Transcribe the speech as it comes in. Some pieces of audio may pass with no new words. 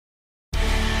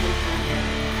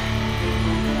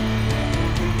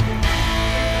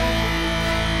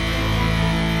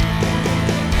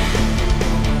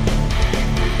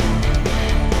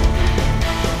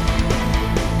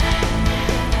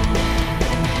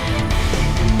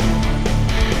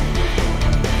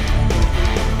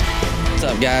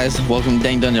guys? Welcome to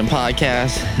Dang Dungeon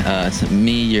Podcast. It's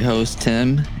me, your host,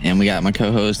 Tim, and we got my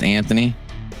co-host, Anthony.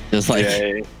 Just like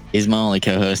Yay. He's my only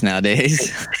co-host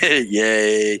nowadays.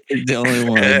 Yay. He's the only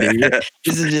one, dude.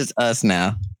 This is just us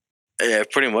now. Yeah,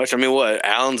 pretty much. I mean, what?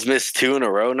 Alan's missed 2 in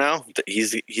a row now.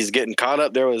 He's getting caught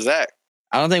up there with Zach.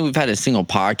 I don't think we've had a single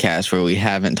podcast where we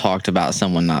haven't talked about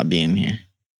someone not being here.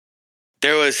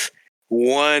 There was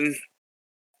one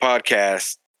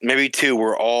podcast, maybe 2,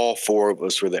 where all 4 of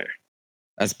us were there.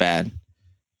 That's bad.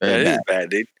 That is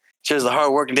bad, dude. Shows the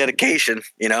hard work and dedication,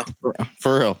 you know?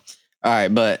 For real. All right,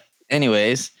 but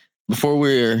anyways, before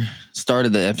we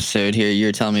started the episode here, you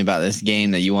were telling me about this game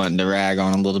that you wanted to rag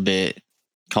on a little bit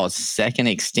called Second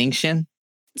Extinction.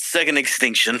 Second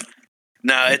Extinction.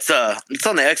 No, it's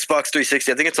on the Xbox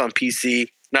 360. I think it's on PC.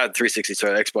 Not 360,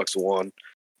 sorry, Xbox One.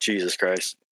 Jesus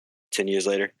Christ. 10 years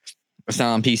later. It's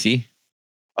not on PC?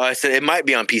 I said it might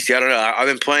be on PC. I don't know. I've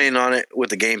been playing on it with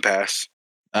the Game Pass.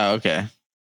 Oh, okay.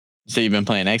 So you've been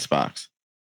playing Xbox?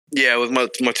 Yeah, with my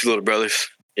 2 little brothers.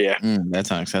 Yeah. That's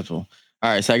unacceptable.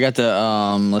 All right, so I got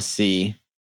the, let's see.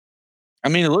 I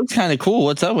mean, it looks kind of cool.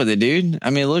 What's up with it, dude?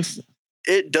 I mean,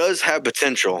 it does have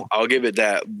potential. I'll give it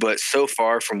that. But so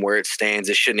far from where it stands,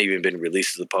 it shouldn't even been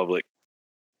released to the public.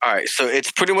 All right, so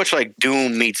it's pretty much like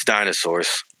Doom meets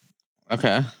dinosaurs.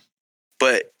 Okay.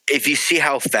 But if you see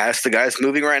how fast the guy's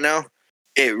moving right now,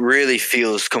 it really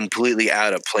feels completely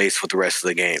out of place with the rest of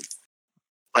the game.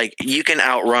 Like, you can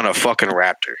outrun a fucking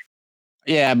raptor.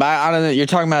 Yeah, but I don't know. You're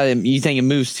talking about it. You think it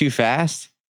moves too fast?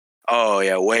 Oh,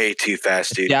 yeah, way too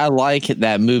fast, dude. Yeah, I like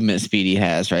that movement speed he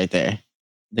has right there.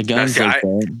 The guns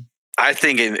I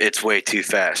think it's way too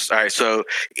fast. All right, so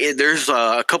there's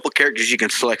a couple characters you can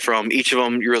select from. Each of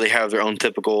them really have their own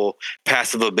typical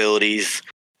passive abilities.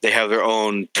 They have their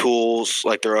own tools,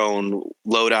 like their own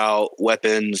loadout,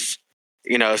 weapons,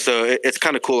 you know, so it's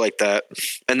kind of cool like that.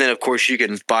 And then, of course, you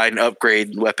can buy and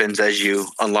upgrade weapons as you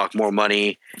unlock more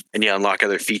money and you unlock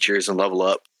other features and level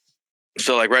up.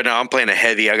 So, like right now, I'm playing a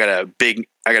heavy. I got a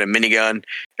minigun,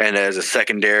 and as a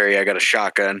secondary, I got a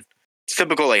shotgun. It's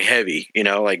typical, like heavy, you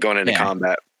know, like going into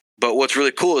combat. But what's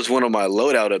really cool is one of my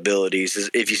loadout abilities is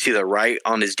if you see the right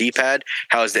on his D-pad,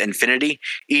 how is the infinity?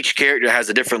 Each character has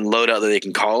a different loadout that they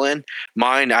can call in.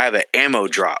 Mine, I have an ammo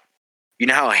drop. You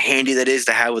know how handy that is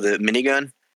to have with a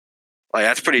minigun? Like,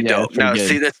 that's pretty dope. Now,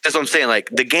 see, that's what I'm saying.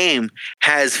 Like, the game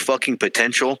has fucking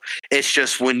potential. It's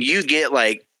just when you get,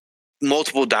 like,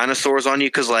 multiple dinosaurs on you,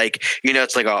 because, like, you know,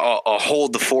 it's like a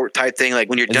hold the fort type thing. Like,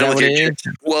 when you're done with your...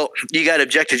 Well, you got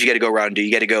objectives you got to go around and do.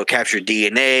 You got to go capture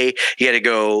DNA. You got to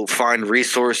go find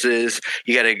resources.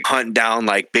 You got to hunt down,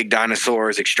 like, big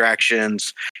dinosaurs,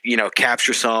 extractions. You know,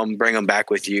 capture some, bring them back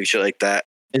with you, shit like that.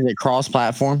 Is it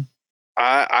cross-platform?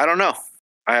 I don't know.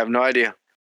 I have no idea.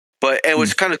 But and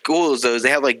what's kind of cool is those they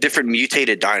have like different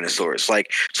mutated dinosaurs.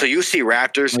 Like, so you see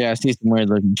raptors. Yeah, I see some weird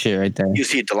looking shit right there. You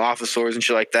see Dilophosaurs and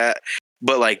shit like that.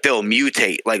 But like they'll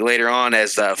mutate like later on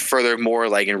as furthermore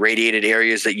like in radiated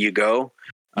areas that you go.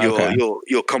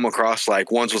 You'll come across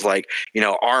like ones with like, you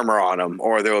know, armor on them,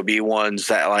 or there will be ones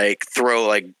that like throw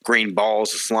like green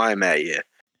balls of slime at you.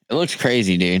 It looks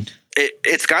crazy, dude.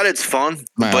 It's got its fun,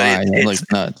 it looks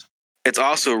nuts. It's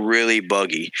also really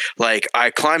buggy. Like,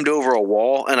 I climbed over a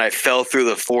wall and I fell through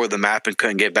the floor of the map and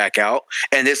couldn't get back out.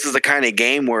 And this is the kind of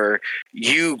game where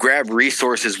you grab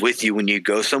resources with you when you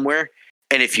go somewhere.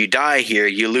 And if you die here,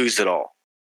 you lose it all.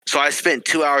 So I spent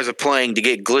 2 hours of playing to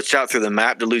get glitched out through the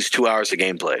map to lose 2 hours of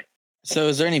gameplay. So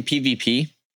is there any PvP?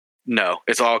 No,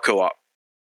 it's all co-op.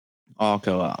 All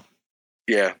co-op.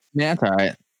 Yeah. Yeah, that's all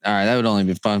right. All right, that would only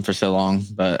be fun for so long,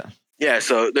 but... Yeah,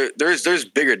 so there's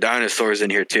bigger dinosaurs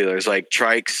in here too. There's like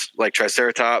trikes, like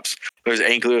Triceratops. There's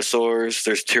Ankylosaurs.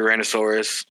 There's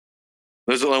Tyrannosaurus.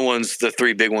 Those are the only ones, the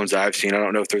 3 big ones I've seen. I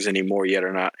don't know if there's any more yet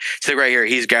or not. So right here,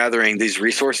 he's gathering these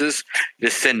resources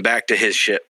to send back to his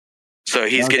ship. So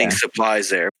he's getting supplies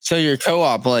there. So your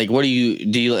co-op, like, what do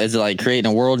you? Is it like creating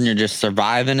a world and you're just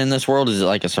surviving in this world? Is it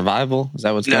like a survival? Is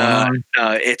that what's going on?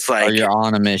 No, it's like or you're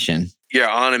on a mission. You're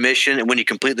on a mission, and when you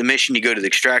complete the mission, you go to the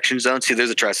extraction zone. See, there's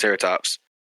a Triceratops.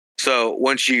 So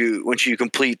once you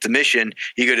complete the mission,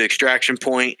 you go to the extraction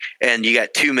point, and you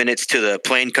got 2 minutes till the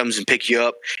plane comes and pick you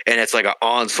up, and it's like an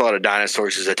onslaught of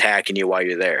dinosaurs is attacking you while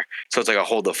you're there. So it's like a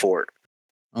hold the fort.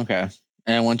 Okay.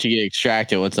 And once you get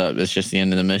extracted, what's up? It's just the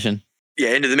end of the mission?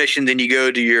 Yeah, end of the mission. Then you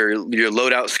go to your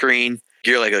loadout screen.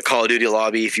 You're like a Call of Duty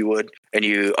lobby, if you would, and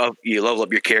you level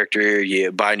up your character.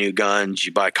 You buy new guns.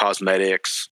 You buy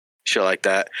cosmetics. Shit like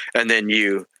that. And then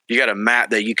you got a map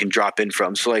that you can drop in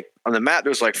from. So like on the map,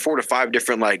 there's like 4 to 5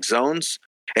 different like zones,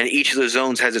 and each of the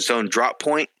zones has its own drop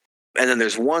point. And then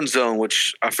there's one zone,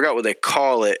 which I forgot what they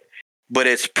call it, but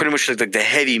it's pretty much like the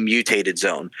heavy mutated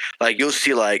zone. Like you'll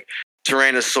see like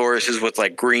Tyrannosauruses with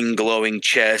like green glowing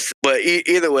chests. But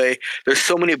either way, there's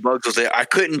so many bugs with it. I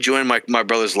couldn't join my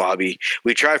brother's lobby.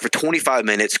 We tried for 25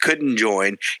 minutes, couldn't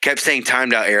join, kept saying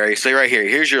timed out area. So right here,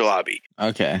 here's your lobby.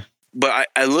 Okay. But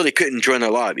I literally couldn't join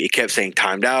their lobby. It kept saying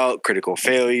timed out, critical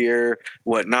failure,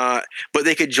 whatnot. But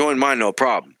they could join mine, no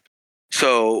problem.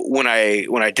 So when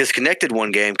I disconnected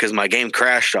one game because my game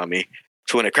crashed on me.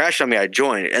 So when it crashed on me, I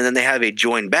joined. And then they have a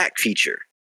join back feature,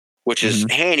 which is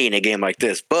handy in a game like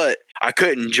this. But I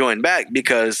couldn't join back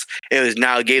because it was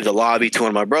now gave the lobby to one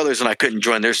of my brothers and I couldn't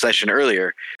join their session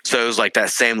earlier. So it was like that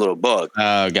same little bug.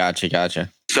 Oh, gotcha.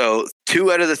 So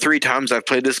 2 out of the 3 times I've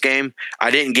played this game,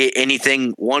 I didn't get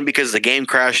anything. 1, because the game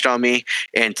crashed on me,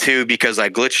 and 2, because I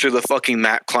glitched through the fucking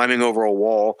map climbing over a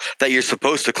wall that you're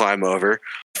supposed to climb over,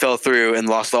 fell through and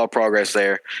lost all progress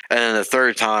there. And then the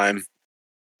 3rd time,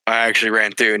 I actually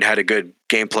ran through and had a good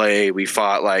gameplay. We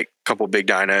fought like a couple big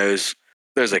dinos.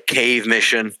 There's a cave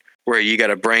mission where you got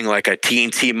to bring like a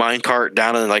TNT minecart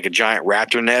down in like a giant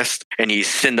raptor nest, and you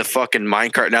send the fucking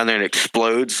minecart down there and it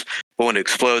explodes. But when it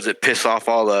explodes, it pisses off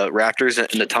all the raptors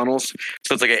in the tunnels.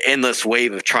 So it's like an endless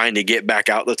wave of trying to get back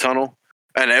out the tunnel.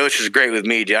 And it was just great with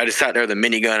me, dude. I just sat there with a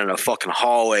minigun in a fucking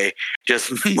hallway,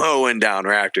 just mowing down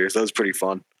raptors. That was pretty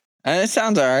fun. It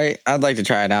sounds all right. I'd like to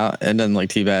try it out. It doesn't look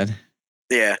too bad.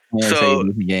 Yeah. So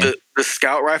the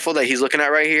scout rifle that he's looking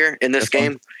at right here in this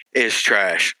game is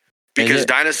trash. Because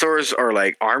dinosaurs are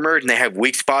like armored and they have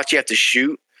weak spots you have to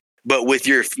shoot. But with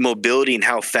your mobility and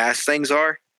how fast things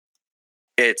are,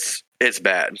 it's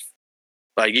bad.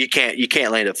 Like you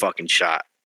can't land a fucking shot.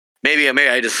 Maybe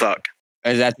I just suck.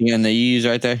 Is that the gun that you use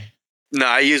right there? No,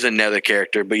 I use another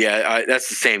character, but yeah, that's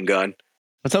the same gun.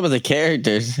 What's up with the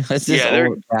characters? That's this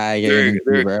old guy.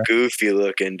 They're goofy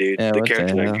looking, dude. Yeah, the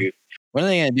characters are goofy. When are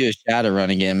they gonna do a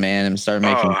Shadowrun again, man, and start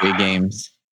making good games?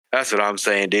 That's what I'm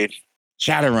saying, dude.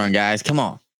 Shadowrun, guys, come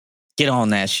on, get on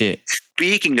that shit.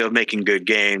 Speaking of making good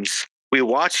games, we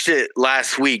watched it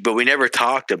last week, but we never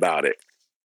talked about it.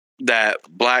 That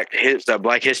Black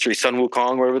History Sun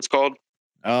Wukong, whatever it's called.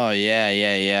 Oh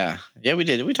yeah, we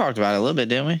did. We talked about it a little bit,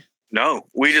 didn't we? No,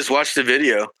 we just watched the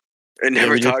video and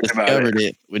never talked about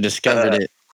it. We discovered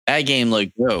it. That game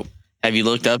looked dope. Have you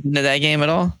looked up into that game at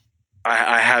all?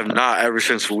 I have not ever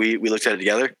since we looked at it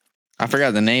together. I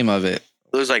forgot the name of it.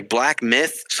 It was like Black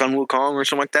Myth Sun Wukong or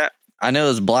something like that. I know it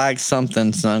was Black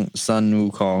something Sun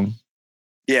Wukong.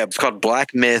 Yeah, it's called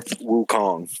Black Myth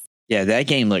Wukong. Yeah, that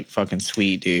game looked fucking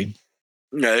sweet, dude.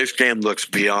 No, this game looks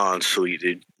beyond sweet,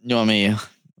 dude. You want me? Let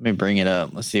me bring it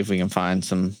up. Let's see if we can find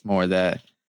some more of that.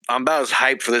 I'm about as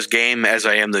hyped for this game as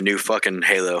I am the new fucking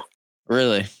Halo.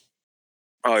 Really?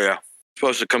 Oh yeah.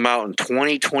 Supposed to come out in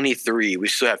 2023. We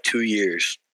still have 2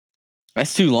 years.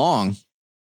 That's too long.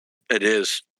 It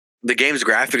is. The game's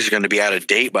graphics are going to be out of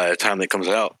date by the time it comes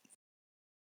out.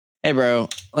 Hey, bro,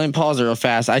 let me pause it real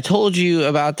fast. I told you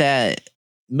about that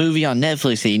movie on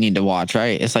Netflix that you need to watch,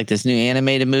 right? It's like this new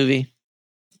animated movie.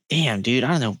 Damn, dude,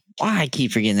 I don't know why I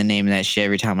keep forgetting the name of that shit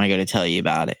every time I go to tell you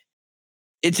about it.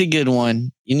 It's a good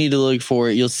one. You need to look for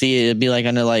it. You'll see it. It'll be like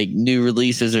under like new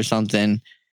releases or something.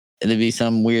 It'll be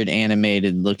some weird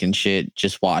animated looking shit.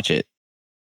 Just watch it.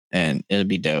 And it'll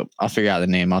be dope. I'll figure out the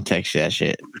name. I'll text you that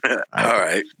shit. All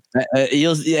right.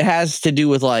 It has to do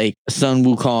with like Sun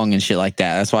Wukong and shit like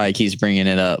that. That's why it keeps bringing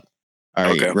it up.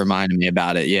 Or reminding me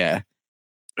about it. Yeah.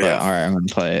 But, all right, I'm going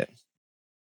to play it.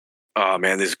 Oh,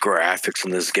 man, these graphics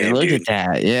in this game, Look dude. at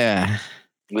that. Yeah.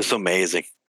 It's amazing.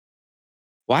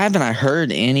 Why haven't I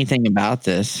heard anything about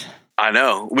this? I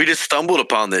know. We just stumbled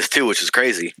upon this, too, which is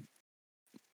crazy.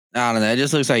 I don't know. It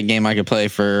just looks like a game I could play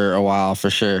for a while, for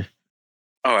sure.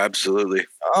 Oh, absolutely.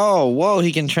 Oh, whoa,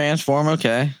 he can transform.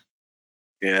 Okay.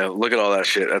 Yeah, look at all that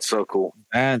shit. That's so cool.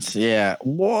 Yeah.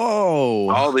 Whoa.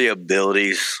 All the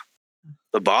abilities.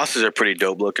 The bosses are pretty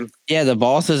dope looking. Yeah, the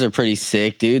bosses are pretty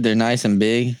sick, dude. They're nice and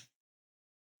big.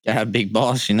 Got a big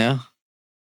boss, you know?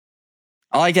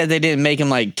 I like that they didn't make him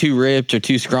like too ripped or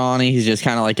too scrawny. He's just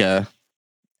kind of like a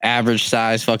average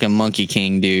size fucking Monkey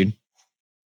King, dude.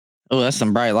 Oh, that's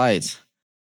some bright lights.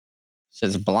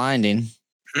 It's blinding.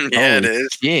 Yeah, it is.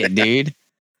 Shit, dude.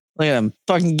 Look at him.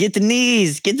 Fucking get the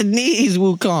knees. Get the knees,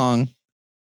 Wukong.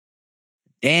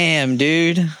 Damn,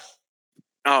 dude.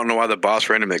 I don't know why the boss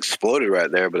randomly exploded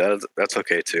right there, but that's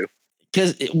okay too.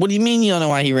 Because what do you mean you don't know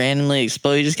why he randomly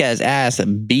exploded? He just got his ass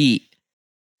beat.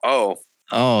 Oh,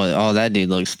 that dude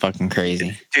looks fucking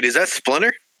crazy. Dude, is that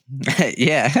Splinter?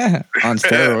 Yeah, on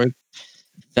steroids.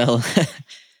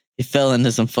 He fell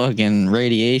into some fucking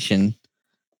radiation.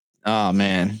 Oh,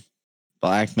 man.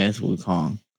 Black Myth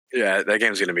Wukong. Yeah, that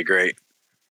game's going to be great.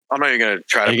 I'm not even going to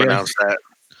try to pronounce that.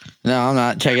 No, I'm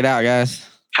not. Check it out, guys.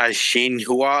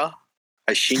 Hashinhua.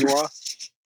 Hashinhua.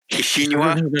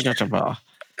 Hishinhua.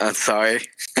 I'm sorry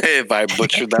if I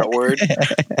butchered that word,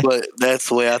 but that's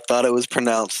the way I thought it was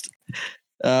pronounced.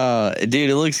 Dude,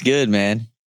 it looks good, man.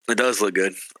 It does look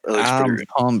good. It looks I'm pretty good.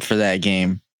 pumped for that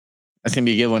game. That's gonna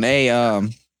be a good one.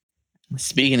 Hey,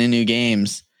 speaking of new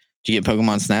games, did you get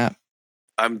Pokemon Snap?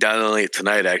 I'm downloading it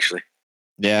tonight, actually.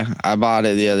 Yeah, I bought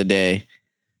it the other day.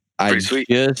 Pretty sweet.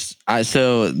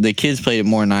 So the kids played it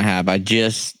more than I have. I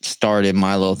just started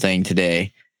my little thing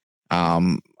today.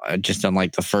 I just done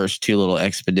like the first 2 little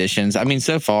expeditions. I mean,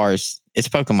 so far it's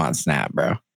Pokemon Snap,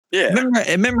 bro. Yeah.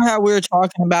 Remember how we were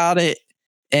talking about it,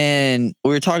 and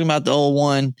we were talking about the old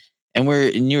one, and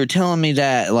you were telling me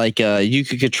that like you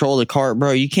could control the cart,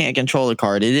 bro. You can't control the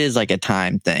cart. It is like a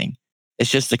time thing.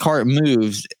 It's just the cart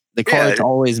moves. The cart's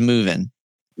always moving.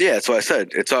 Yeah, that's what I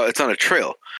said. It's on a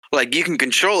trail. Like you can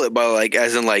control it by like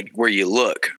as in like where you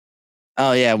look.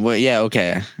 Oh yeah, well yeah,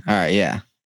 okay. All right, yeah.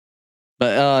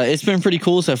 But it's been pretty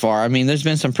cool so far. I mean, there's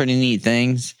been some pretty neat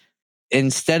things.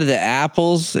 Instead of the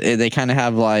apples, they kind of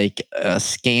have like a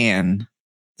scan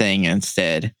thing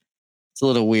instead. It's a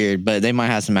little weird, but they might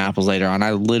have some apples later on.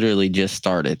 I literally just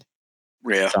started.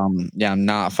 Yeah. So I'm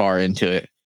not far into it,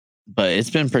 but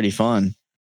it's been pretty fun.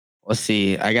 Let's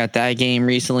see. I got that game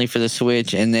recently for the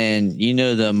Switch, and then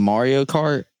the Mario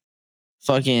Kart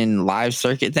fucking live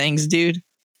circuit things, dude.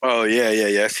 Oh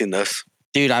yeah. I've seen this.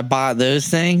 Dude, I bought those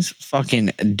things.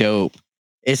 Fucking dope.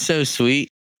 It's so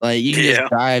sweet. Like you can just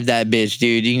drive that bitch,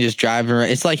 dude. You can just drive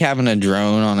around. It's like having a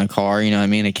drone on a car. You know what I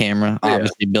mean? A camera,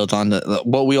 obviously built on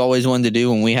what we always wanted to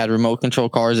do when we had remote control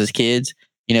cars as kids.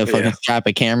 Fucking strap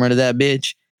a camera to that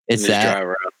bitch. It's that. Drive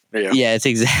around. Yeah, it's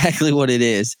exactly what it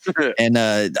is. And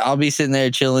I'll be sitting there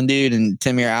chilling, dude, and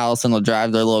Timmy or Allison will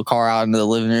drive their little car out into the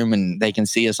living room, and they can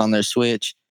see us on their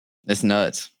Switch. It's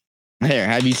nuts. Here,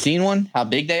 have you seen one? How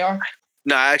big they are?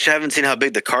 No, I actually haven't seen how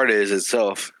big the cart is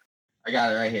itself. I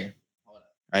got it right here.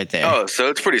 Right there. Oh, so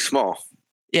it's pretty small.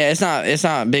 Yeah, it's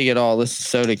not big at all. This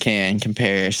soda can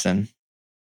comparison.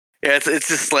 Yeah, it's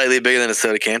just slightly bigger than a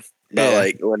soda can. About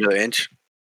like 1 inch.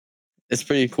 It's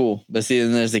pretty cool. But see,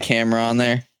 then there's the camera on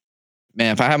there.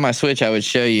 Man, if I had my Switch, I would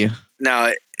show you.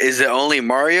 Now, is it only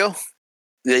Mario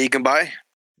that you can buy?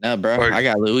 No, bro. I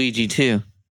got Luigi too.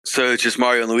 So it's just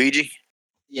Mario and Luigi?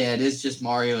 Yeah, it is just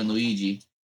Mario and Luigi.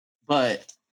 But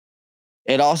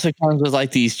it also comes with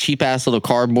like these cheap ass little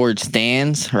cardboard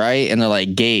stands, right? And they're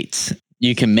like gates.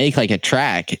 You can make like a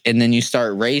track, and then you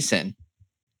start racing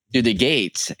through the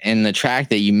gates and the track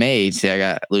that you made. See, I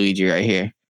got Luigi right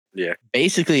here. Yeah.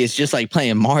 Basically, it's just like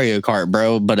playing Mario Kart,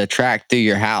 bro, but a track through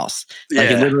your house. Like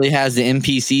it literally has the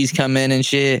NPCs come in and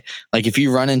shit. Like if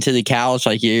you run into the couch,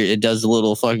 like it does a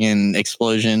little fucking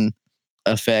explosion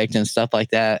effect and stuff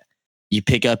like that. You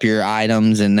pick up your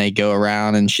items and they go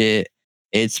around and shit.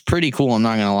 It's pretty cool. I'm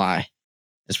not gonna lie.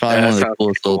 It's probably one of the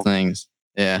coolest little things.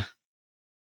 Yeah.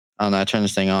 I don't know. I turn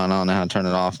this thing on. I don't know how to turn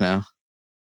it off now.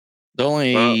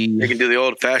 You can do the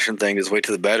old fashioned thing. Just wait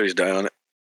till the battery's die on it.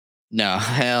 No,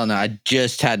 hell no. I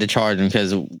just had to charge them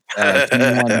because we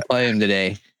wanted to play them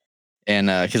today, and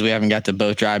because we haven't got to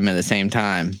both drive them at the same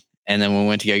time. And then we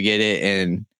went to go get it,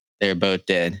 and they're both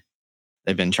dead.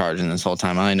 They've been charging this whole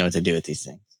time. I don't know what to do with these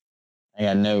things. I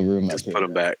got no room. Just put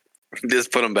them back.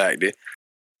 Just put them back, dude.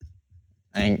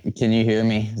 And can you hear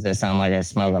me? Does it sound like I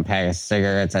smoke a pack of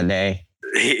cigarettes a day?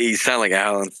 You sound like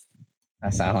Alan. I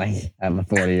sound like I'm a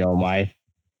 40-year-old wife.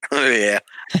 Oh, yeah.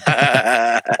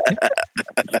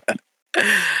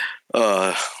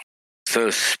 So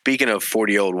speaking of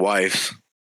 40-year-old wives.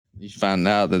 You found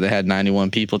out that they had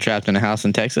 91 people trapped in a house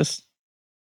in Texas?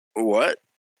 What?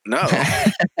 No.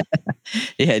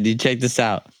 Yeah, dude, check this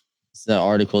out. It's the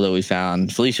article that we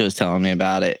found. Felicia was telling me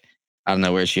about it. I don't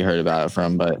know where she heard about it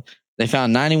from, but they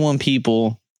found 91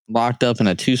 people locked up in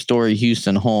a 2-story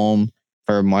Houston home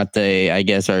for what they, I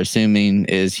guess, are assuming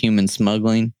is human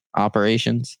smuggling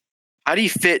operations. How do you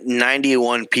fit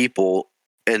 91 people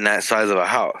in that size of a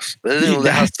house?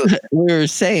 We were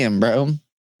saying, bro.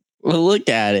 Well, look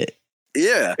at it.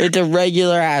 Yeah. It's a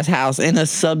regular ass house in a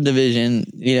subdivision.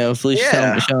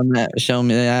 Felicia showing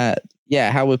me that.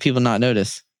 Yeah, how would people not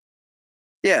notice?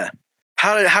 Yeah.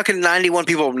 How can 91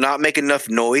 people not make enough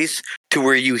noise to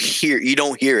where you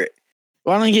don't hear it?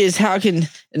 Well, I don't get is how can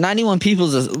 91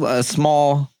 people is a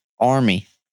small army?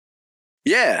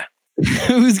 Yeah.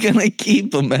 Who's gonna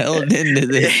keep them held into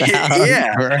this house?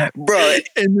 Yeah, bro,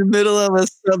 in the middle of a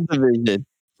subdivision.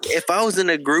 If I was in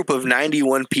a group of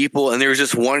 91 people and there was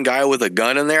just one guy with a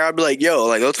gun in there, I'd be like, "Yo,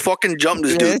 like let's fucking jump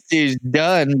this dude." This dude's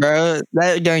done, bro.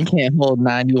 That gun can't hold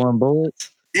 91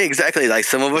 bullets. Yeah, exactly. Like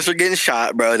some of us are getting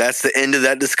shot, bro. That's the end of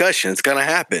that discussion. It's gonna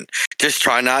happen. Just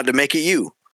try not to make it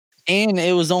you. And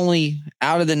it was only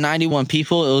out of the 91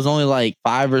 people, it was only like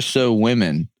 5 or so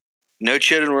women. No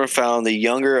children were found. The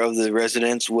younger of the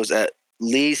residents was at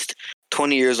least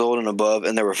 20 years old and above,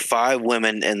 and there were 5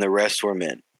 women, and the rest were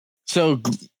men. So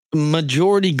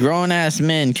majority grown ass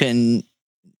men can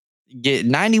get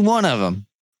 91 of them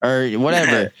or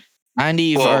whatever.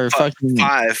 90 or fucking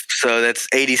 5. So that's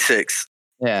 86.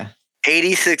 Yeah.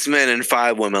 86 men and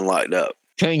 5 women locked up.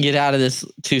 Couldn't get out of this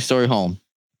 2-story home.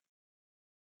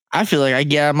 I feel like I'd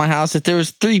get out of my house if there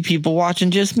was 3 people watching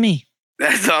just me.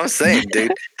 That's what I'm saying,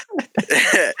 dude.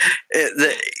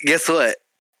 Guess what?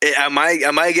 I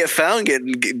might get found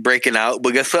breaking out,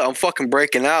 but guess what? I'm fucking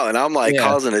breaking out, and I'm like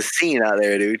causing a scene out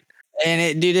there, dude.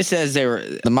 And it says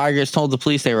the migrants told the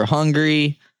police they were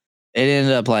hungry. It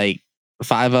ended up like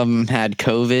 5 of them had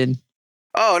COVID.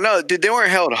 Oh no, dude, they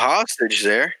weren't held hostage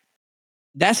there.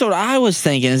 That's what I was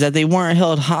thinking, is that they weren't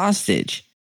held hostage.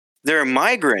 They're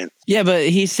migrants. Yeah, but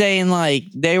he's saying like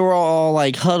they were all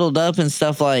like huddled up and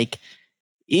stuff. Like,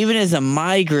 even as a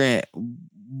migrant,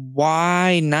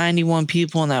 why 91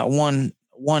 people in that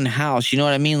one house? You know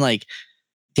what I mean? Like,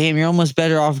 damn, you're almost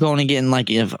better off going and getting like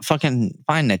fucking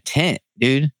find a tent,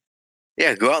 dude.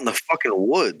 Yeah, go out in the fucking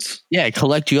woods. Yeah,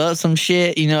 collect you up some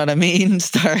shit. You know what I mean?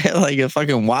 Start like a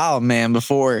fucking wild man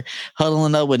before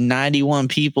huddling up with 91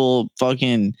 people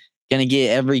fucking gonna get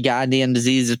every goddamn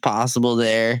disease as possible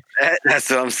there. That's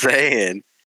what I'm saying.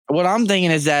 What I'm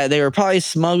thinking is that they were probably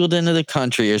smuggled into the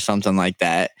country or something like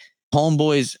that.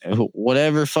 Homeboys,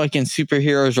 whatever fucking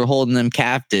superheroes are holding them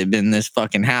captive in this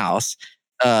fucking house.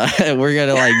 We're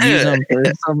gonna like use them for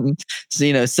some,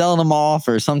 selling them off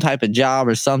or some type of job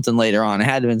or something later on. It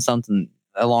had to have been something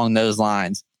along those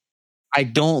lines. I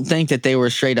don't think that they were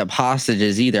straight up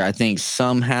hostages either. I think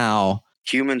somehow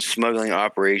human smuggling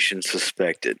operation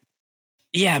suspected.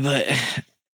 Yeah, but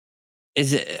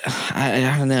is it?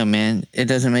 I don't know, man. It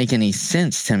doesn't make any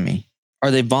sense to me.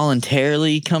 Are they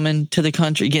voluntarily coming to the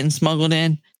country, getting smuggled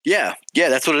in? Yeah,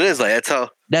 that's what it is. Like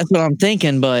that's what I'm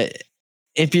thinking. But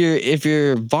if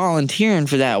you're volunteering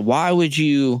for that, why would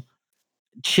you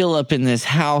chill up in this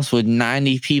house with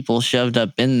 90 people shoved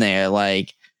up in there?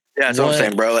 Like, yeah, that's what I'm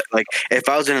saying, bro. Like if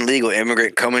I was an illegal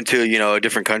immigrant coming to, a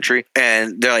different country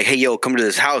and they're like, hey, yo, come to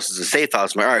this house. It's a safe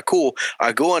house. I'm like, all right, cool.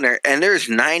 I go in there and there's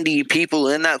 90 people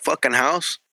in that fucking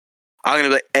house. I'm going to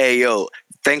be like, hey, yo,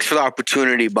 thanks for the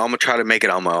opportunity, but I'm going to try to make it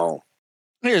on my own.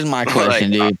 Here's my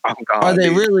question, dude. Are they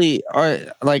really,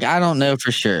 I don't know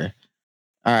for sure.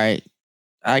 All right.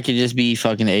 I could just be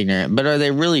fucking ignorant, but are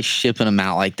they really shipping them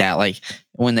out like that? Like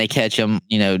when they catch them,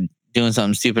 doing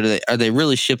something stupid, are they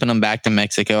really shipping them back to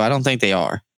Mexico? I don't think they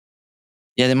are.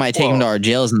 Yeah, they might take them to our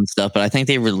jails and stuff, but I think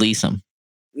they release them.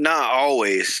 Not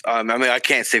always. I mean, I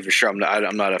can't say for sure. I'm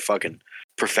not a fucking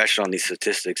professional on these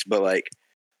statistics, but like,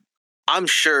 I'm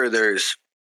sure there's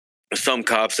some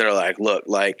cops that are like, look,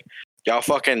 like y'all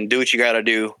fucking do what you got to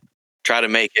do, try to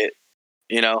make it,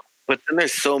 But then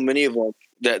there's so many of them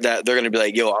that they're going to be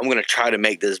like, yo, I'm going to try to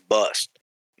make this bust,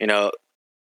 Like,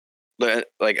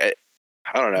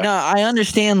 I don't know. No, I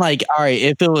understand. Like, all right,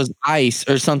 if it was ICE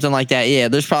or something like that, yeah,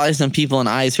 there's probably some people in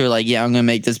ICE who are like, yeah, I'm going to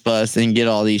make this bust and get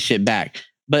all these shit back.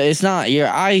 But it's not, your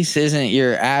ICE isn't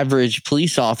your average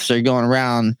police officer going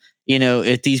around,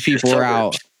 if these people are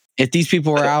out. If these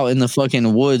people are out in the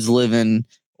fucking woods living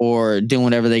or doing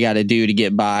whatever they got to do to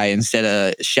get by instead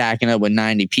of shacking up with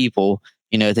 90 people,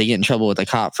 if they get in trouble with a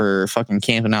cop for fucking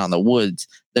camping out in the woods,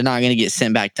 they're not going to get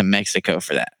sent back to Mexico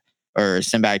for that or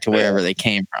sent back to wherever they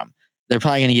came from. They're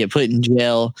probably going to get put in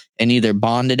jail and either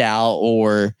bonded out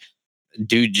or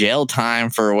do jail time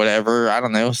for whatever. I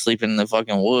don't know, sleeping in the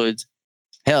fucking woods.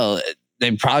 Hell,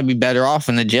 they'd probably be better off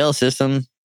in the jail system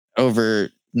over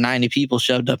 90 people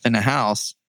shoved up in a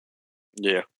house.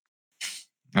 Yeah.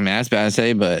 I mean, that's bad to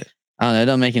say, but I don't know. It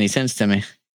don't make any sense to me.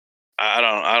 I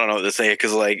don't know what to say,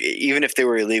 because like even if they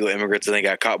were illegal immigrants and they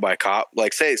got caught by a cop,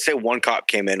 like say one cop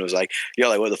came in and was like, yo,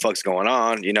 like what the fuck's going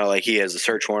on? Like he has a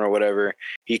search warrant or whatever.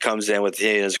 He comes in with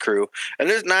his crew and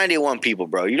there's 91 people,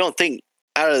 bro. You don't think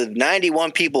out of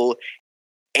 91 people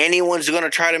anyone's going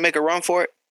to try to make a run for it?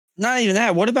 Not even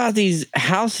that. What about these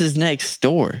houses next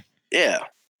door? Yeah.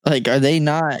 Like, are they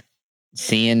not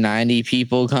seeing 90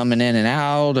 people coming in and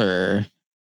out, or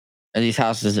are these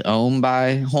houses owned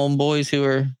by homeboys who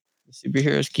are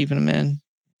superheroes keeping them in?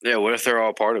 Yeah, what if they're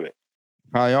all part of it?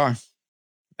 Probably are.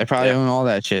 They probably own all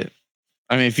that shit.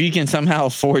 I mean, if you can somehow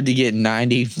afford to get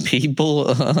 90 people,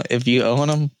 if you own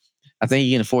them, I think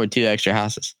you can afford 2 extra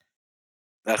houses.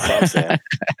 That's what I'm saying.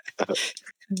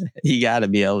 You got to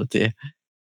be able to.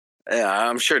 Yeah,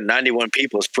 I'm sure 91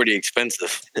 people is pretty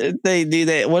expensive.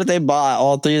 What if they bought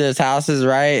all 3 of those houses,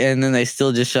 right? And then they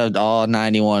still just shoved all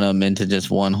 91 of them into just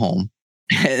one home.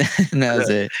 And that was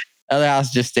it. Other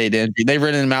house just stayed empty. They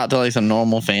rented them out to like some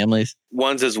normal families.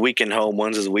 One's his weekend home,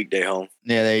 one's his weekday home.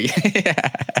 Yeah, there you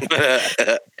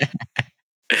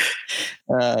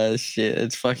shit.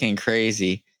 It's fucking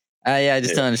crazy. Yeah, I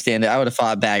just don't understand it. I would have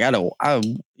fought back.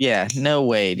 Yeah, no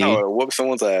way, dude. Oh, whoop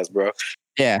someone's ass, bro.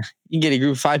 Yeah, you can get a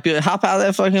group of 5 people. Hop out of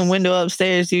that fucking window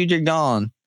upstairs, dude. You're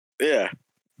gone. Yeah.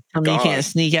 I mean, you can't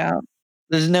sneak out.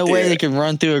 There's no way they can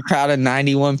run through a crowd of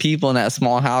 91 people in that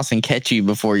small house and catch you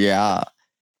before you're out.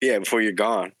 Yeah, before you're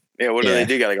gone. Yeah, what do they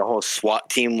do? Got like a whole SWAT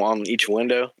team on each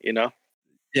window, you know?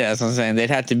 Yeah, that's what I'm saying. They'd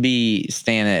have to be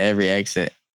standing at every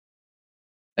exit.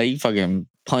 Like, you fucking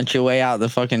punch your way out the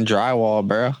fucking drywall,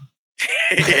 bro.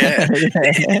 Yeah.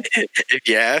 If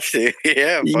you have to.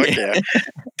 Yeah, fuck yeah.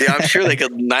 Dude, I'm sure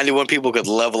 91 people could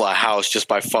level a house just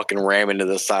by fucking ramming to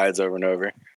the sides over and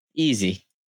over. Easy.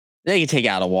 They could take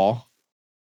out a wall.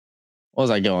 What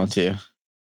was I going to?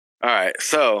 All right,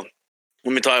 so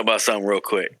let me talk about something real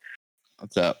quick.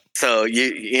 What's up? So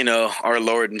you know our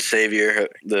Lord and Savior,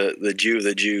 the Jew of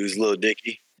the Jews, Lil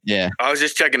Dicky. Yeah. I was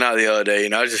just checking out the other day,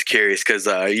 and I was just curious because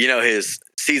you know his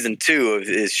season 2 of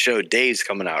his show Dave's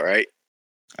coming out, right?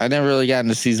 I never really got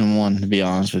into season 1, to be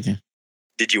honest with you.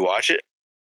 Did you watch it?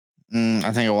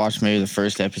 I think I watched maybe the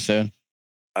first episode.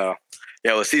 Oh,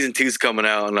 yeah. Well, season 2 is coming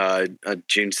out on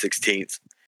June 16th,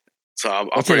 so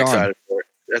I'm pretty excited for it.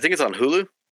 I think it's on Hulu.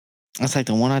 That's like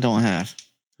the one I don't have.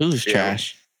 Hulu's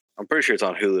trash. I'm pretty sure it's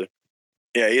on Hulu.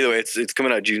 Yeah, either way, it's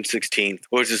coming out June 16th,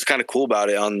 which is kind of cool about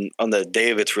it. On the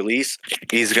day of its release,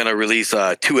 he's going to release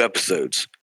 2 episodes.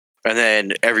 And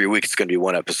then every week it's going to be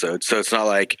 1 episode. So it's not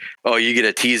like, oh, you get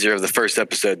a teaser of the first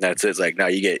episode and that's it. It's like, no,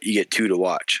 you get 2 to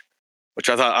watch, which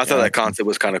I thought that concept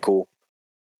was kind of cool.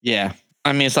 Yeah.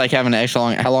 I mean, it's like having an extra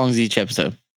long. How long is each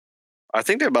episode? I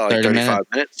think they're about like 35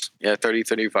 minutes. Yeah,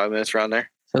 35 minutes around there.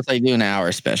 So it's like doing an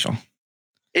hour special.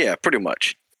 Yeah, pretty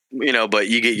much. You know, but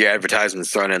you get your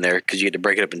advertisements thrown in there because you get to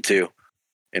break it up in 2,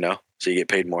 you know, so you get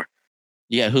paid more.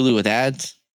 You got Hulu with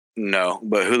ads? No,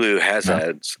 but Hulu has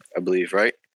ads, I believe,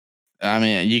 right? I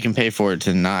mean, you can pay for it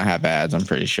to not have ads, I'm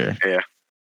pretty sure. Yeah.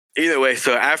 Either way,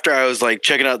 so after I was like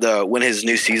checking out when his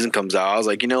new season comes out, I was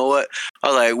like, you know what? I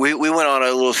was like, we went on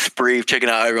a little spree of checking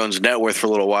out everyone's net worth for a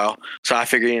little while. So I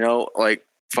figured, you know, like,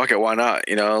 fuck it, why not?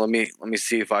 You know, let me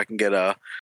see if I can get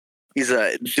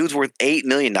dude's worth $8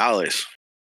 million.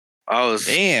 I was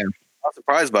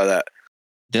surprised by that.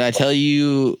 Did I tell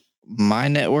you my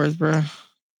net worth, bro?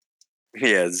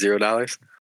 Yeah, $0.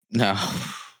 No.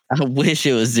 I wish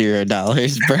it was $0,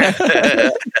 bro.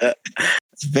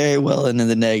 It's very well into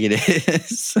the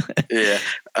negatives. Yeah.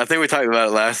 I think we talked about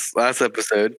it last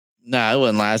episode. No, it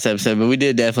wasn't last episode, but we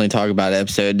did definitely talk about it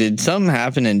episode. Did something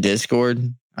happen in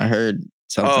Discord? I heard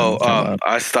something.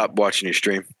 I stopped watching your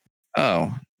stream.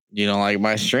 Oh, you don't like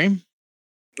my stream?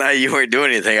 No, you weren't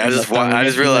doing anything. I just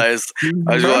realized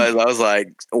I was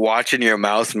like watching your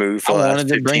mouse move for the last 15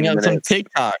 minutes. I wanted to bring up some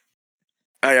TikTok.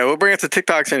 Oh yeah, we'll bring up the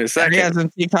TikToks in a second. I got some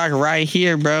TikTok right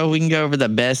here, bro. We can go over the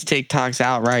best TikToks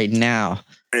out right now.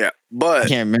 Yeah, but I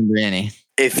can't remember any.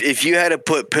 If you had to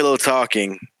put Pillow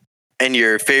Talking and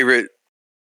your favorite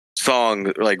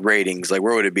song like ratings, like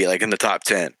where would it be? Like in the top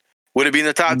 10? Would it be in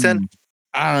the top 10?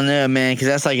 I don't know, man, because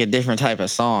that's like a different type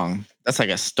of song. That's like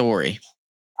a story.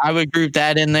 I would group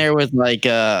that in there with like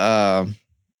the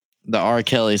R.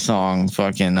 Kelly song,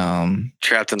 fucking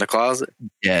Trapped in the Closet.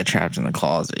 Yeah, Trapped in the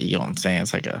Closet. You know what I'm saying?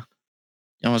 It's like you're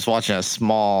almost watching a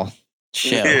small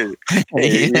show.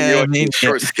 Yeah,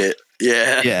 short skit.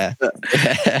 Yeah. Yeah.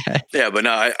 Yeah, but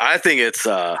no, I think it's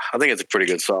a pretty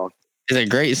good song. It's a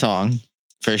great song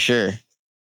for sure.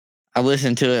 I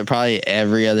listen to it probably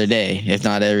every other day, if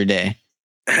not every day.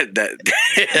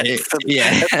 That's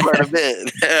quite a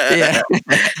bit. Yeah.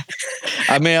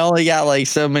 I mean, I only got like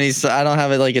so many. I don't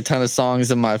have like a ton of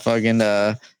songs in my fucking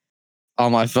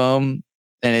on my phone,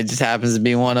 and it just happens to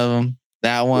be one of them.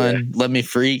 That one, Let Me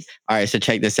Freak. All right, so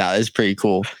check this out. It's pretty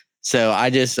cool. So I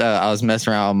just I was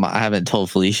messing around. I haven't told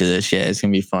Felicia this yet. It's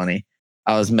gonna be funny.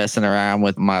 I was messing around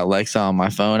with my Alexa on my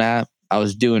phone app. I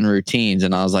was doing routines,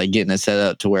 and I was like getting it set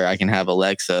up to where I can have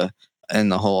Alexa and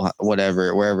the whole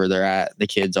whatever wherever they're at, the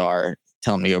kids are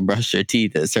telling me to go brush their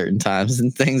teeth at certain times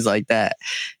and things like that.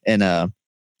 And I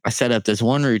set up this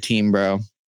one routine, bro,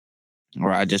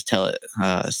 where I just tell it.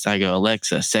 So I go,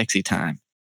 Alexa, sexy time,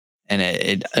 and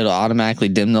it'll automatically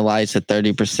dim the lights at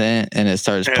 30%, and it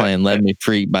starts playing "Let Me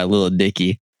Freak" by Lil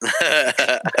Dicky.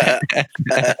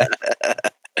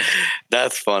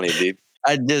 That's funny, dude.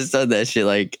 I just said that shit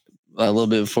like a little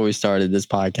bit before we started this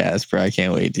podcast, bro. I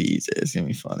can't wait to use it. It's gonna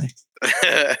be funny.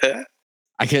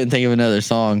 I couldn't think of another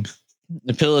song.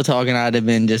 The pillow talking, I'd have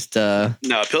been just No,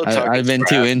 pillow talk. I'd have been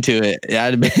too into it. Yeah,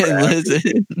 I'd have been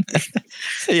listening.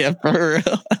 Yeah, for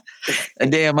real.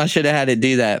 And damn, I should have had to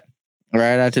do that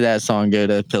right after that song. Go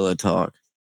to pillow talk.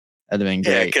 That'd have been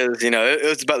Yeah, great. because it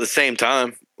was about the same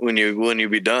time when you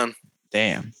be done.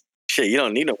 Damn, Shit, you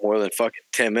don't need no more than fucking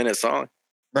 10-minute song.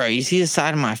 bro, you see the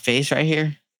side of my face right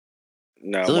here?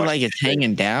 No, Does it look like it's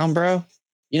hanging down, bro?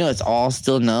 You know, it's all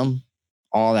still numb.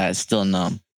 All that's still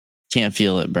numb. Can't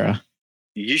feel it, bro.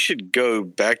 You should go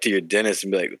back to your dentist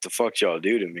and be like, "What the fuck y'all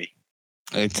do to me?"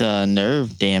 It's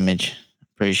nerve damage.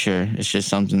 Pretty sure it's just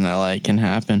something that like can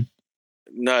happen.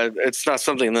 No, it's not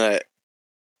something that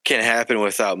can happen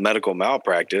without medical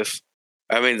malpractice.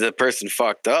 I mean, the person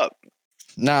fucked up.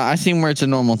 No, I seen where it's a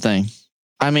normal thing.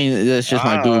 I mean, that's just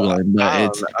my Googling, but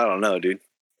I don't know, dude.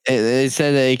 It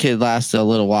said that it could last a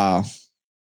little while.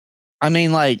 I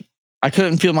mean, like, I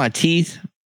couldn't feel my teeth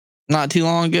not too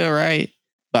long ago, right?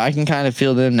 But I can kind of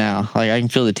feel them now. Like, I can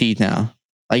feel the teeth now.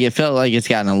 Like, it felt like it's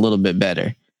gotten a little bit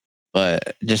better.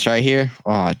 But just right here,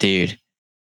 oh, dude.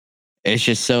 It's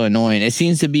just so annoying. It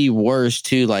seems to be worse,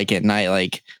 too, like, at night.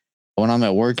 Like, when I'm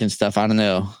at work and stuff, I don't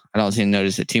know. I don't seem to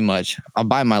notice it too much. I'll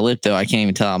bite my lip, though. I can't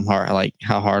even tell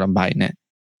how hard I'm biting it.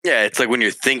 Yeah, it's like when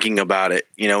you're thinking about it.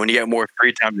 When you get more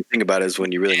free time to think about it is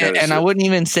when you really notice it. And I wouldn't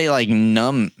even say like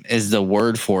numb is the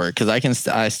word for it because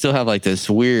I still have like this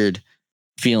weird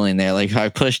feeling there. Like if I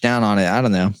push down on it, I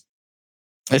don't know.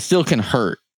 It still can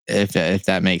hurt if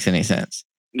that makes any sense.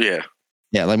 Yeah.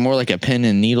 Yeah, like more like a pin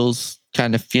and needles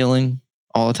kind of feeling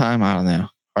all the time. I don't know.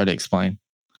 Hard to explain.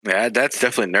 Yeah, that's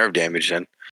definitely nerve damage then.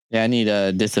 Yeah, I need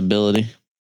a disability.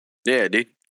 Yeah, dude.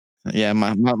 Yeah,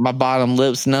 my bottom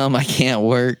lip's numb. I can't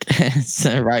work.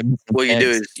 So right. What you do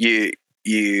is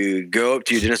you go up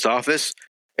to your dentist's office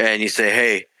and you say,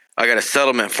 "Hey, I got a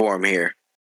settlement form here.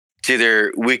 It's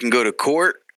either we can go to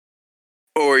court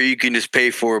or you can just pay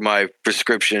for my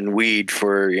prescription weed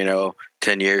for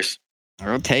 10 years."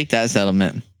 I'll take that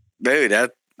settlement. Dude,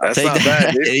 that's not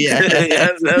bad, dude. Yeah.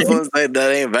 that's what I'm saying.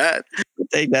 That ain't bad. I'll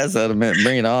take that settlement.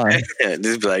 Bring it on. Yeah,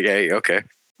 just be like, "Hey, okay."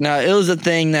 No, it was a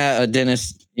thing that a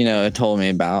dentist, told me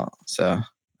about. So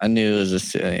I knew it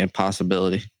was a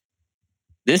possibility.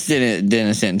 This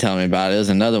dentist didn't tell me about it. It was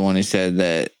another one who said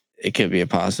that it could be a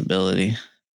possibility.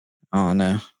 Oh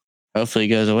no. Hopefully it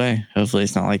goes away. Hopefully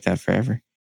it's not like that forever.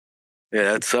 Yeah,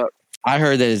 that sucks. I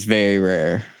heard that it's very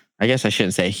rare. I guess I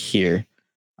shouldn't say here.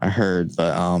 I heard,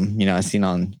 but I seen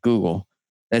on Google.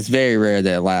 It's very rare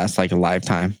that it lasts like a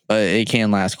lifetime, but it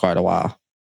can last quite a while.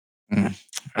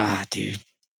 Dude.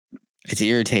 It's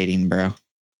irritating, bro.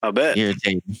 I bet.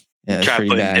 Irritating. Yeah, it's Try pretty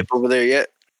putting bad. dip over there yet?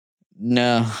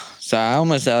 No. So I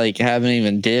almost haven't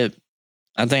even dipped.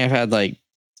 I think I've had like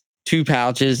 2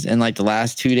 pouches in like the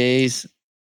last 2 days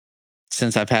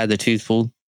since I've had the tooth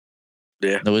pulled.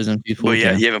 Yeah. The wisdom tooth pulled. But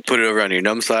yeah, you haven't put it over on your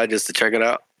numb side just to check it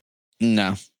out?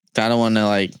 No. I don't want to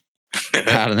I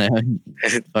don't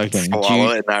know. Fucking swallow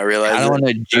it and not realize I don't want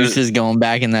the juices going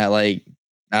back in that I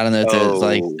don't know if it's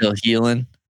like still healing.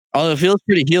 Oh, it feels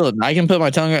pretty healed. I can put my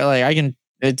tongue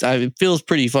it feels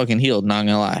pretty fucking healed, not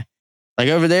gonna lie. Like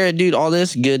over there, dude, all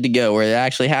this good to go. Where it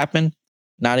actually happened,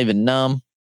 not even numb,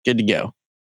 good to go.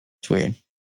 It's weird.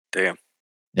 Damn.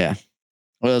 Yeah.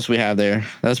 What else we have there?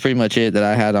 That's pretty much it that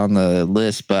I had on the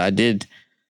list. But I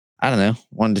don't know,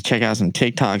 wanted to check out some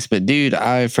TikToks. But dude,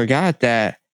 I forgot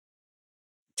that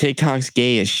TikTok's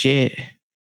gay as shit.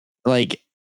 Like,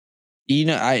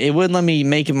 it wouldn't let me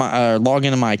make log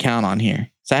into my account on here.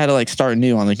 So I had to start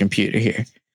new on the computer here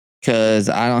because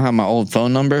I don't have my old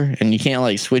phone number and you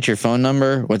can't switch your phone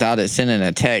number without it sending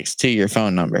a text to your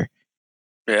phone number.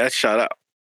 Yeah, that's shut up.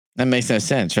 That makes no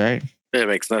sense, right? It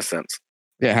makes no sense.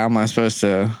 Yeah, how am I supposed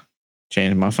to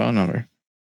change my phone number?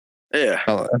 Yeah.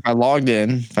 If I logged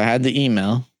in, if I had the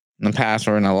email and the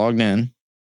password and I logged in,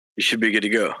 you should be good to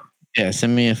go. Yeah,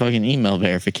 send me a fucking email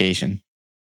verification.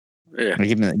 Yeah. Or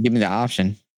give me the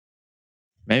option.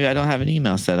 Maybe I don't have an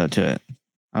email set up to it.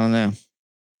 I don't know.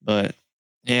 But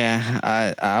yeah,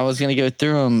 I was going to go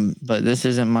through them, but this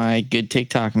isn't my good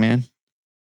TikTok, man.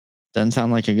 Doesn't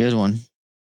sound like a good one.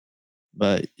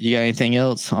 But you got anything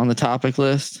else on the topic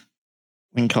list?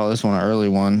 We can call this one an early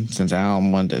one since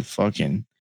Alan wanted to fucking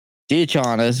ditch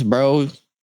on us, bro.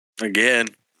 Again.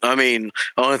 I mean,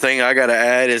 the only thing I got to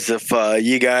add is if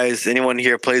you guys, anyone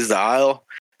here plays the aisle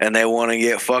and they want to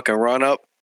get fucking run up,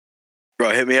 bro,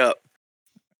 hit me up.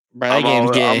 Bro, that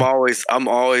game's gay. I'm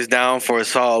always down for a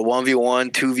solid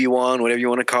 1v1, 2v1, whatever you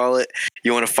want to call it.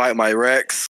 You want to fight my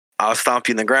Rex? I'll stomp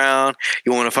you in the ground.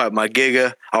 You want to fight my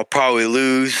Giga? I'll probably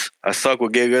lose. I suck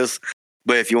with Gigas.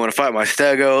 But if you want to fight my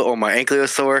Stego or my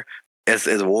Ankylosaur, it's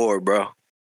war, bro.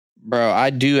 Bro, I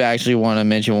do actually want to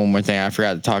mention one more thing I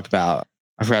forgot to talk about.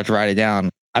 I forgot to write it down.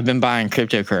 I've been buying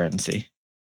cryptocurrency.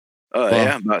 Oh,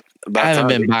 yeah? About I haven't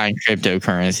time, been buying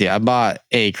cryptocurrency. I bought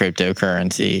a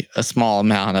cryptocurrency, a small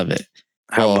amount of it.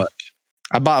 How much?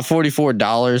 I bought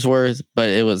 $44 worth, but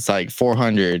it was like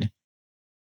 400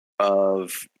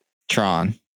 Of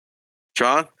Tron.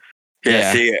 Tron?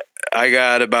 Yeah, see, I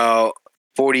got about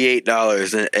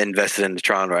 $48 invested in the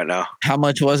Tron right now. How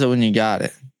much was it when you got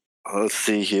it? Let's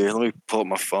see here. Let me pull up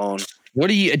my phone. What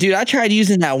do you, dude? I tried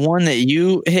using that one that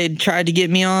you had tried to get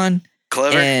me on.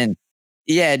 Clever? And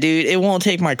yeah, dude, it won't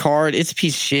take my card. It's a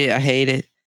piece of shit. I hate it.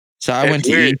 So I went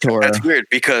to eToro. That's weird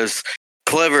because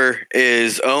Clever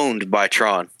is owned by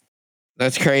Tron.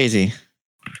 That's crazy.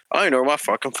 I don't even know where my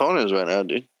fucking phone is right now,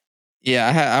 dude.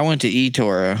 Yeah, I went to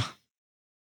eToro.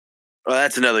 Oh,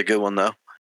 that's another good one, though.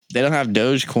 They don't have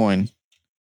Dogecoin.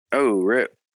 Oh,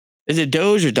 rip. Is it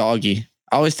Doge or Doggy?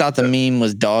 I always thought the meme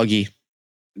was Doggy.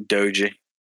 Doji.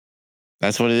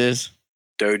 That's what it is?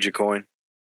 Dogecoin.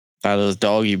 Thought it was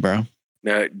Doggy, bro.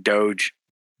 No, Doge.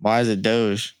 Why is it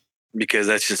Doge? Because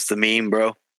that's just the meme,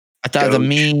 bro. I thought Doge. the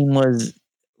meme was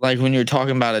like when you're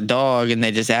talking about a dog and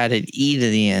they just added E to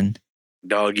the end.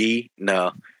 Doggy?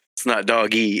 No. It's not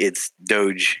doggy. It's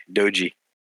Doji.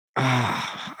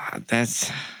 Ah,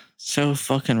 that's so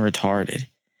fucking retarded.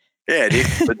 Yeah, dude.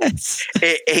 But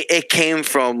it came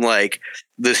from like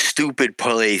the stupid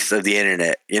place of the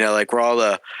internet. You know, like where all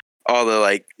the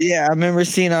like. Yeah, I remember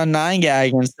seeing on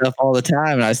 9gag and stuff all the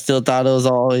time, and I still thought it was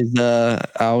always. I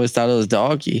always thought it was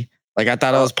Doggy. Like I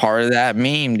thought I was part of that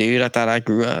meme, dude. I thought I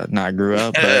not grew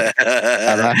up, but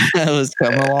I was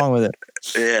coming along with it.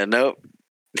 Yeah, nope.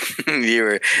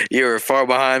 you were far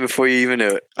behind before you even knew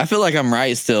it. I feel like I'm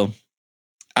right still.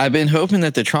 I've been hoping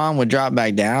that the Tron would drop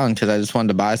back down because I just wanted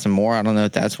to buy some more. I don't know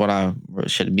if that's what I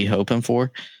should be hoping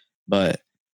for, but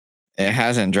it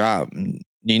hasn't dropped. Do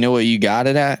you know what you got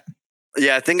it at?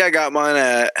 Yeah, I think I got mine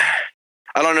at,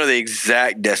 I don't know the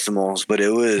exact decimals, but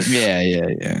it was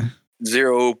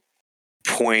 0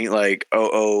 point like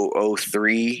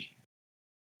 0003,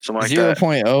 something like that.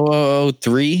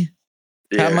 0.0003.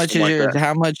 Yeah,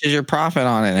 how much is your profit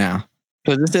on it now?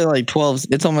 Because it's at like 12.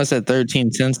 It's almost at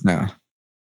 13 cents now.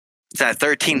 It's at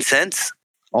 13 cents?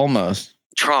 Almost.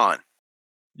 Tron.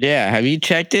 Yeah. Have you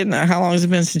checked it? How long has it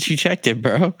been since you checked it,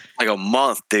 bro? Like a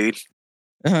month, dude.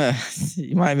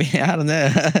 You might be, I don't know.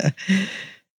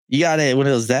 You got it when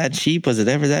it was that cheap? Was it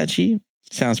ever that cheap?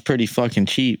 Sounds pretty fucking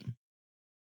cheap.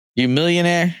 You a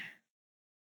millionaire?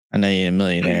 I know you're a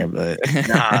millionaire, but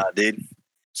nah, dude.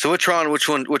 So what Tron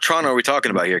are we talking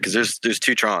about here? Because there's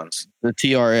two Trons. The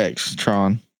TRX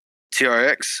Tron.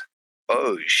 TRX?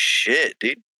 Oh shit,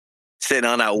 dude. Sitting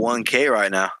on that 1K right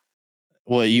now.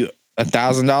 What, you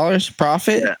 $1,000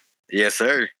 profit? Yeah. Yes,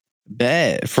 sir.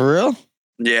 Bet. For real?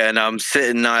 Yeah, and I'm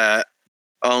sitting at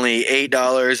only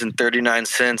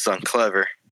 $8.39 on Clever.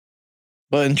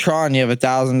 But in Tron you have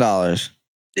 $1,000.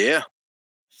 Yeah.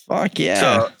 Fuck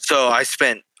yeah. So I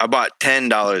bought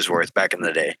 $10 worth back in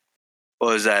the day.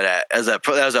 What was that at? That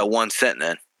was at 1 cent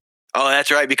then. Oh,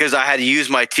 that's right, because I had to use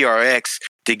my TRX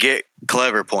to get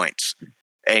Clever points.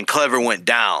 And Clever went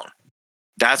down.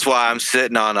 That's why I'm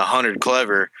sitting on 100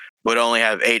 Clever, but only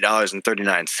have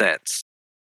 $8.39.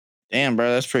 Damn,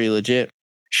 bro, that's pretty legit.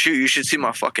 Shoot, you should see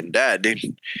my fucking dad,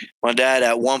 dude. My dad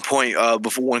at one point,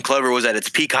 before when Clever was at its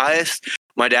peak highest,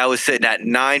 my dad was sitting at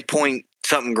 9 point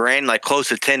something grand, like close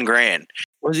to 10 grand.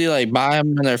 Was he like buy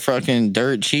them and they're fucking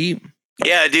dirt cheap?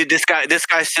 Yeah, dude, this guy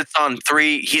sits on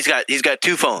 3. He's got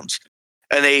 2 phones,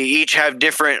 and they each have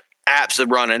different apps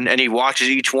running, and he watches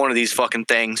each one of these fucking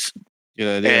things.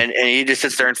 Good idea. And he just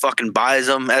sits there and fucking buys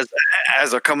them as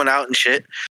they're coming out and shit.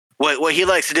 What he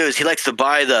likes to do is he likes to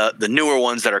buy the newer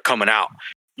ones that are coming out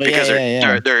because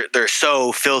they're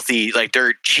so filthy, like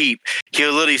they're cheap.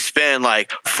 He'll literally spend like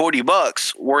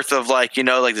 $40 worth of like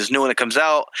this new one that comes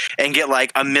out and get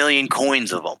like 1 million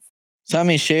coins of them. So how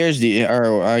many shares do you?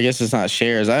 Or I guess it's not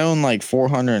shares. I own like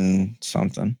 400 and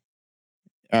something.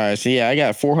 All right, so yeah, I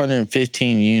got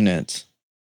 415 units.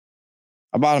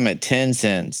 I bought them at 10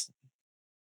 cents.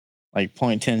 Like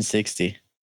 0.1060.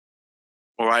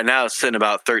 Well, right now it's sitting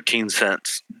about 13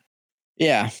 cents.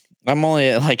 Yeah, I'm only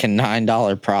at like a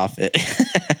 $9 profit.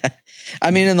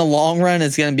 I mean, in the long run,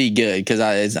 it's gonna be good because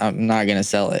I'm not gonna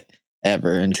sell it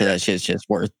ever until that shit's just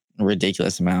worth a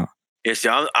ridiculous amount. Yeah, see,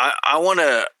 I want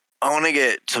to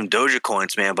get some Doja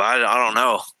coins, man, but I don't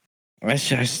know. That's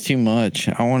just too much.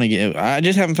 I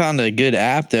just haven't found a good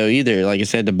app though either. Like I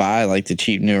said, to buy like the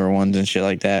cheap newer ones and shit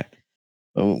like that.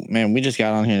 Oh man, we just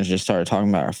got on here and just started talking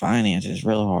about our finances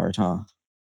real hard, huh?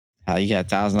 How you got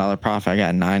 $1,000 profit? I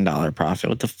got $9 profit.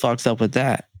 What the fuck's up with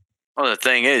that? Well, the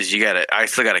thing is, I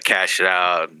still gotta cash it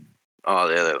out and all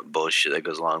the other bullshit that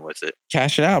goes along with it.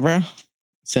 Cash it out, bro.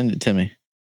 Send it to me.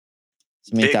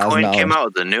 Send me Bitcoin came $1,000. out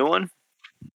with a new one.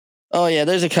 Oh yeah,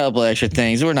 there's a couple extra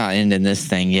things. We're not ending this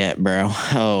thing yet, bro.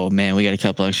 Oh man, we got a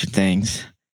couple extra things.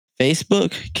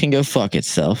 Facebook can go fuck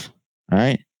itself. All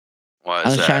right. Why I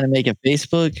is was trying that? to make a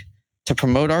Facebook to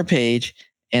promote our page,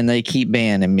 and they keep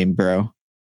banning me, bro.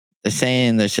 They're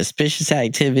saying there's suspicious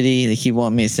activity. They keep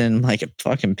wanting me to send like a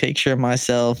fucking picture of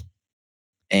myself,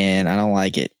 and I don't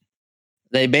like it.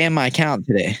 They banned my account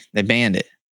today. They banned it.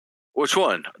 Which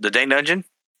one? The Dang Dungeon?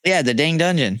 Yeah, the dang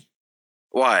dungeon.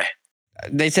 Why?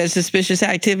 They said suspicious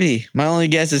activity. My only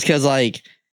guess is because like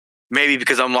Maybe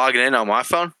because I'm logging in on my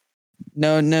phone.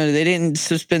 no, they didn't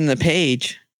suspend the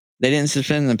page. They didn't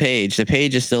suspend the page. The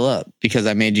page is still up because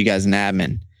I made you guys an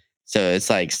admin, so it's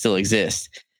like still exists.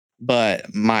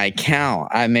 But my account,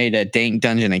 I made a Dank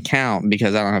Dungeon account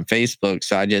because I don't have Facebook,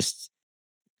 so I just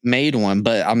made one.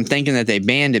 But I'm thinking that they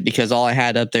banned it because all I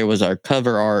had up there was our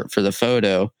cover art for the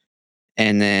photo,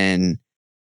 and then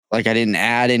like I didn't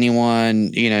add anyone,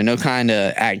 no kind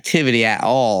of activity at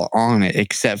all on it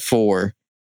except for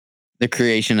the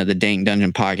creation of the Dank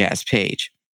Dungeon podcast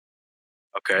page.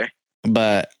 Okay.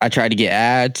 But I tried to get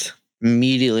ads.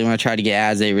 Immediately when I tried to get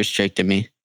ads, they restricted me.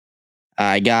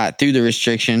 I got through the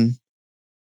restriction,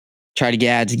 tried to get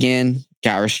ads again,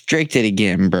 got restricted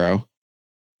again, bro.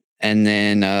 And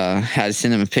then had to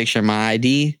send them a picture of my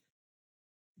ID.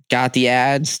 Got the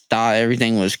ads, thought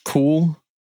everything was cool,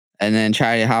 and then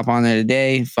tried to hop on there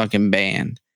today, fucking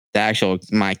banned.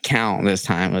 My account this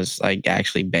time was like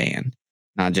actually banned,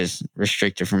 not just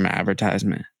restricted from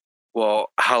advertisement.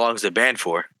 Well, how long is it banned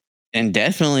for?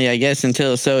 Indefinitely, I guess,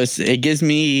 until it gives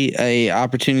me a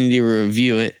opportunity to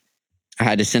review it. I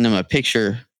had to send them a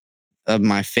picture of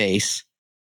my face.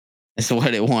 That's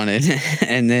what it wanted.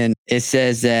 And then it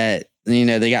says that,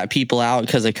 they got people out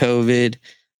because of COVID,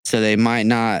 so they might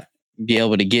not be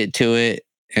able to get to it.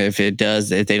 If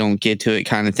they don't get to it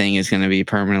kind of thing, it's going to be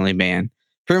permanently banned.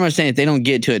 Pretty much saying if they don't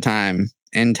get to it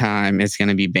in time, it's going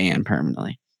to be banned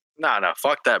permanently. No,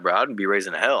 fuck that, bro. I'd be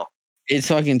raising hell. It's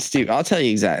fucking stupid. I'll tell you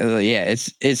exactly. Yeah,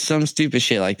 it's some stupid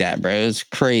shit like that, bro. It's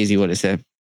crazy what it said.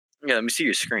 Yeah, let me see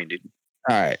your screen, dude.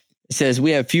 All right. It says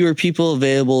we have fewer people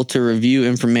available to review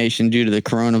information due to the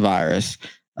coronavirus.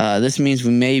 This means we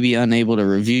may be unable to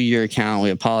review your account. We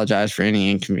apologize for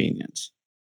any inconvenience.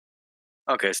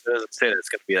 Okay, so it doesn't say that it's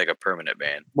going to be like a permanent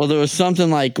ban. Well, there was something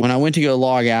like when I went to go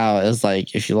log out, it was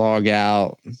like, if you log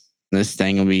out, this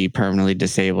thing will be permanently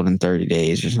disabled in 30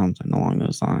 days or something along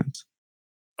those lines.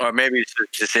 Or maybe it's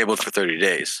disabled for 30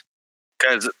 days.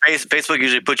 Because Facebook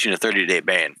usually puts you in a 30-day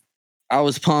ban. I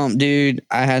was pumped, dude.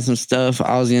 I had some stuff.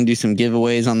 I was going to do some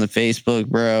giveaways on the Facebook,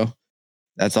 bro.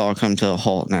 That's all come to a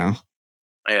halt now.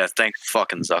 Yeah, thanks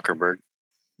fucking Zuckerberg.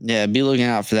 Yeah, be looking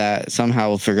out for that. Somehow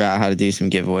we'll figure out how to do some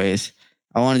giveaways.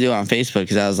 I want to do it on Facebook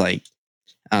because I was like,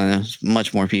 I don't know,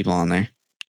 much more people on there.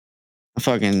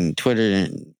 Fucking Twitter,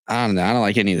 I don't know. I don't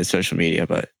like any of the social media,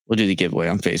 but we'll do the giveaway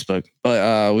on Facebook.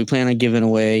 But we plan on giving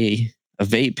away a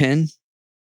vape pen.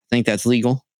 I think that's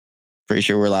legal. Pretty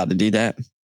sure we're allowed to do that.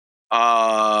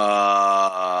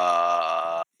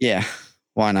 Yeah,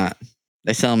 why not?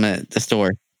 They sell them at the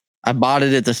store. I bought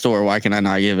it at the store. Why can I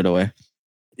not give it away?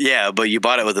 Yeah, but you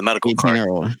bought it with a medical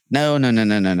card. No.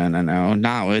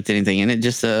 Not with anything in it.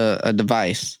 Just a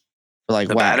device for like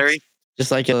the wax. Battery? Just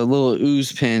like a little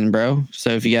ooze pen, bro. So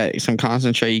if you got some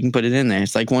concentrate, you can put it in there.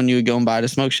 It's like one you would go and buy at a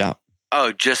smoke shop.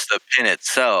 Oh, just the pin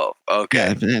itself.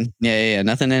 Okay. Yeah.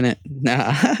 Nothing in it.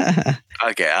 Nah.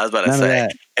 Okay, I was about to say,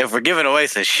 if we're giving away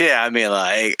some shit, I mean,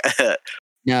 like.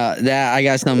 No, that I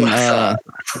got some. I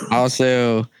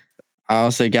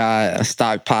also got a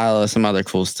stockpile of some other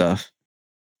cool stuff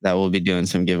that we'll be doing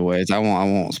some giveaways. I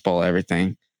won't spoil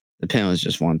everything. The pen was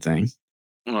just one thing.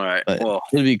 All right. But it'll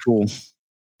be cool.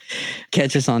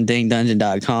 Catch us on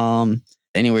dingdungeon.com.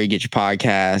 Anywhere you get your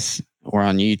podcasts. We're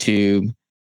on YouTube.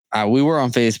 We were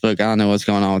on Facebook. I don't know what's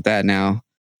going on with that now.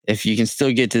 If you can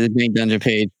still get to the Ding Dungeon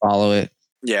page, follow it.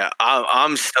 Yeah,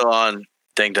 I'm still on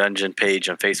Ding Dungeon page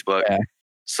on Facebook. Yeah.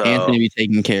 So Anthony be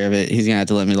taking care of it. He's gonna have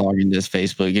to let me log into his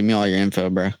Facebook. Give me all your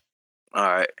info, bro. All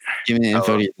right. Give me the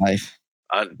info to your life.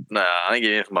 I ain't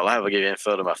give you info to my life. I'll give you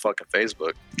info to my fucking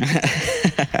Facebook.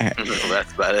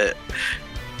 That's about it.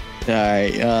 All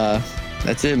right.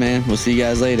 That's it, man. We'll see you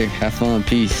guys later. Have fun.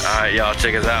 Peace. All right, y'all.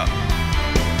 Check us out.